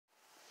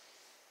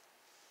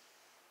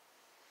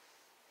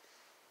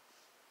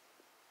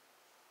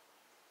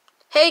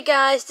Hey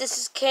guys, this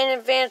is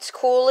Canon Vance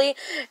Cooley,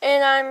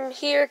 and I'm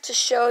here to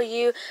show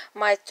you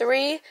my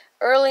 3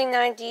 early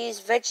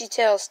 90s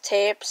VeggieTales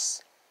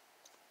tapes.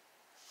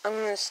 I'm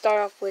going to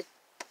start off with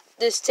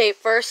this tape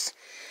first.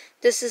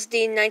 This is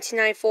the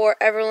 1994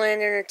 Everland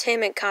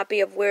Entertainment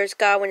copy of Where's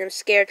God When I'm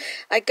Scared.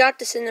 I got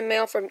this in the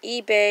mail from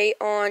eBay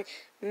on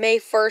May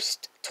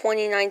 1st,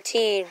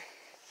 2019.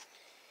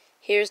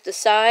 Here's the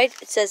side.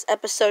 It says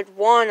episode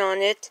 1 on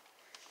it.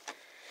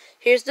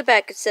 Here's the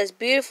back. It says,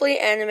 beautifully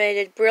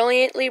animated,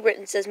 brilliantly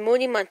written, says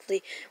Moody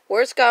Monthly.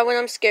 Where's God When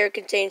I'm Scared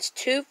contains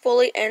 2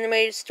 fully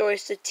animated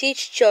stories to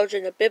teach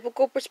children a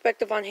biblical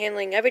perspective on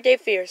handling everyday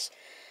fears.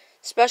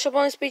 Special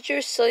bonus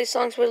features, silly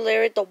songs with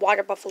Larry, the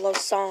Water Buffalo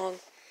song.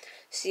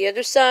 It's the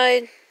other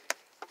side.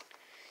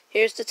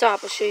 Here's the top.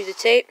 I'll show you the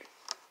tape.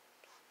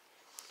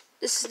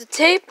 This is the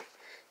tape.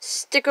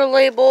 Sticker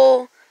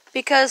label,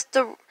 because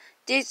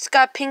it's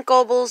got pink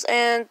ovals,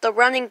 and the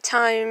running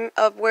time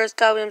of Where's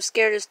God When I'm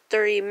Scared is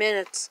 30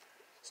 minutes.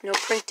 There's no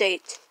print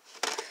date.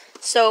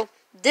 So,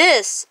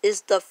 this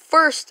is the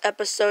first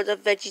episode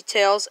of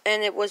VeggieTales,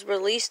 and it was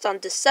released on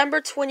December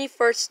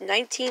 21st,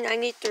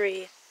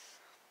 1993.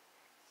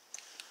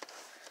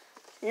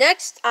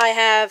 Next, I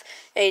have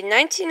a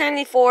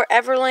 1994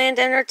 Everland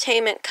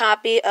Entertainment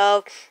copy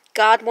of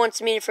God Wants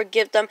Me to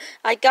Forgive Them.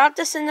 I got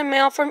this in the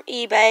mail from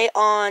eBay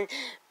on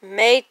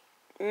May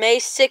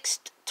 6th,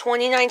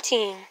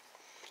 2019.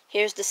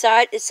 Here's the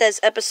side. It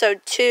says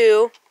episode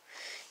 2.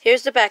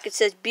 Here's the back. It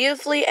says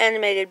beautifully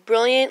animated,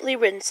 brilliantly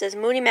written. It says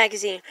Moody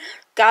Magazine.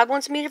 God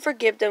Wants Me to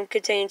Forgive Them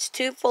contains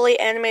 2 fully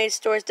animated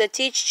stories that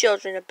teach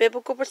children a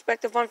biblical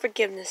perspective on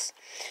forgiveness.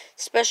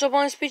 Special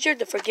bonus feature,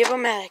 the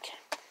Forgive-O-Matic.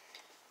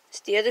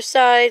 It's the other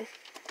side.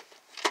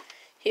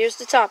 Here's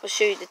the top. I'll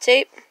show you the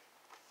tape.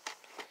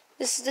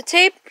 This is the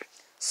tape.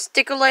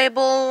 Sticker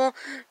label.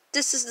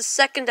 This is the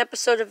second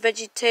episode of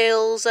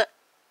VeggieTales,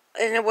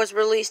 and it was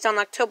released on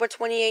October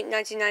 28,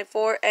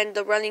 1994, and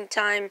the running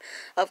time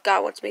of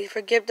God Wants Me to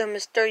Forgive Them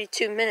is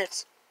 32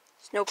 minutes.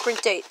 There's no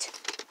print date.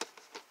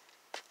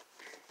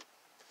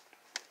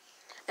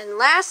 And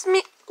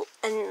lastly,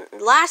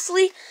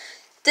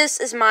 this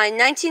is my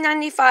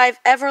 1995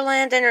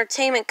 Everland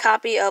Entertainment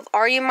copy of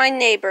Are You My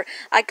Neighbor?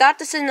 I got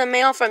this in the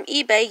mail from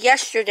eBay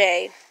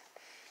yesterday.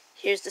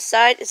 Here's the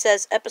side. It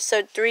says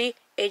episode 3,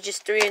 ages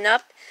 3 and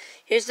up.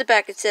 Here's the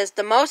back. It says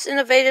the most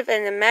innovative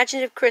and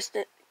imaginative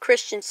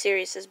Christian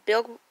series, says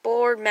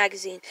Billboard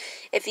Magazine.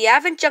 If you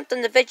haven't jumped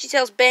on the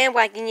VeggieTales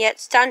bandwagon yet,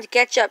 it's time to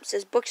catch up,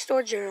 says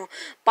Bookstore Journal.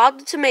 Bob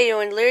the Tomato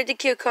and Larry the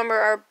Cucumber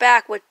are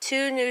back with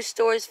 2 new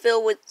stories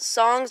filled with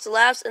songs,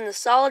 laughs, and the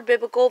solid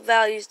biblical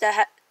values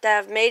that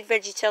have made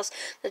VeggieTales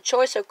the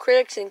choice of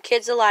critics and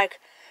kids alike.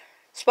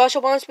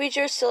 Special bonus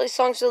features, silly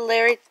songs with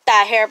Larry,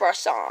 that hairbrush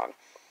song.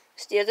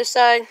 It's the other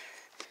side.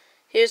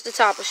 Here's the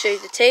top. I'll show you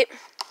the tape.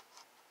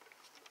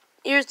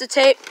 Here's the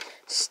tape.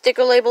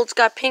 Sticker label. It's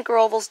got pink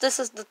ovals. This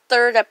is the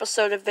 3rd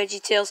episode of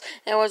VeggieTales,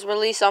 and it was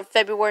released on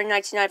February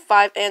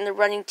 1995, and the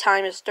running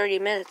time is 30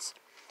 minutes.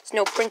 There's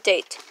no print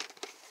date.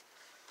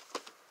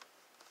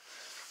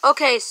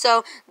 Okay,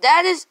 so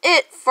that is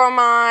it for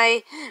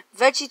my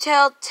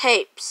VeggieTale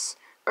tapes.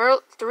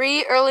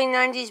 3 early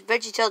 90s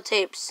VeggieTale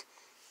tapes.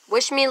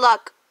 Wish me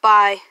luck.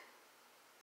 Bye.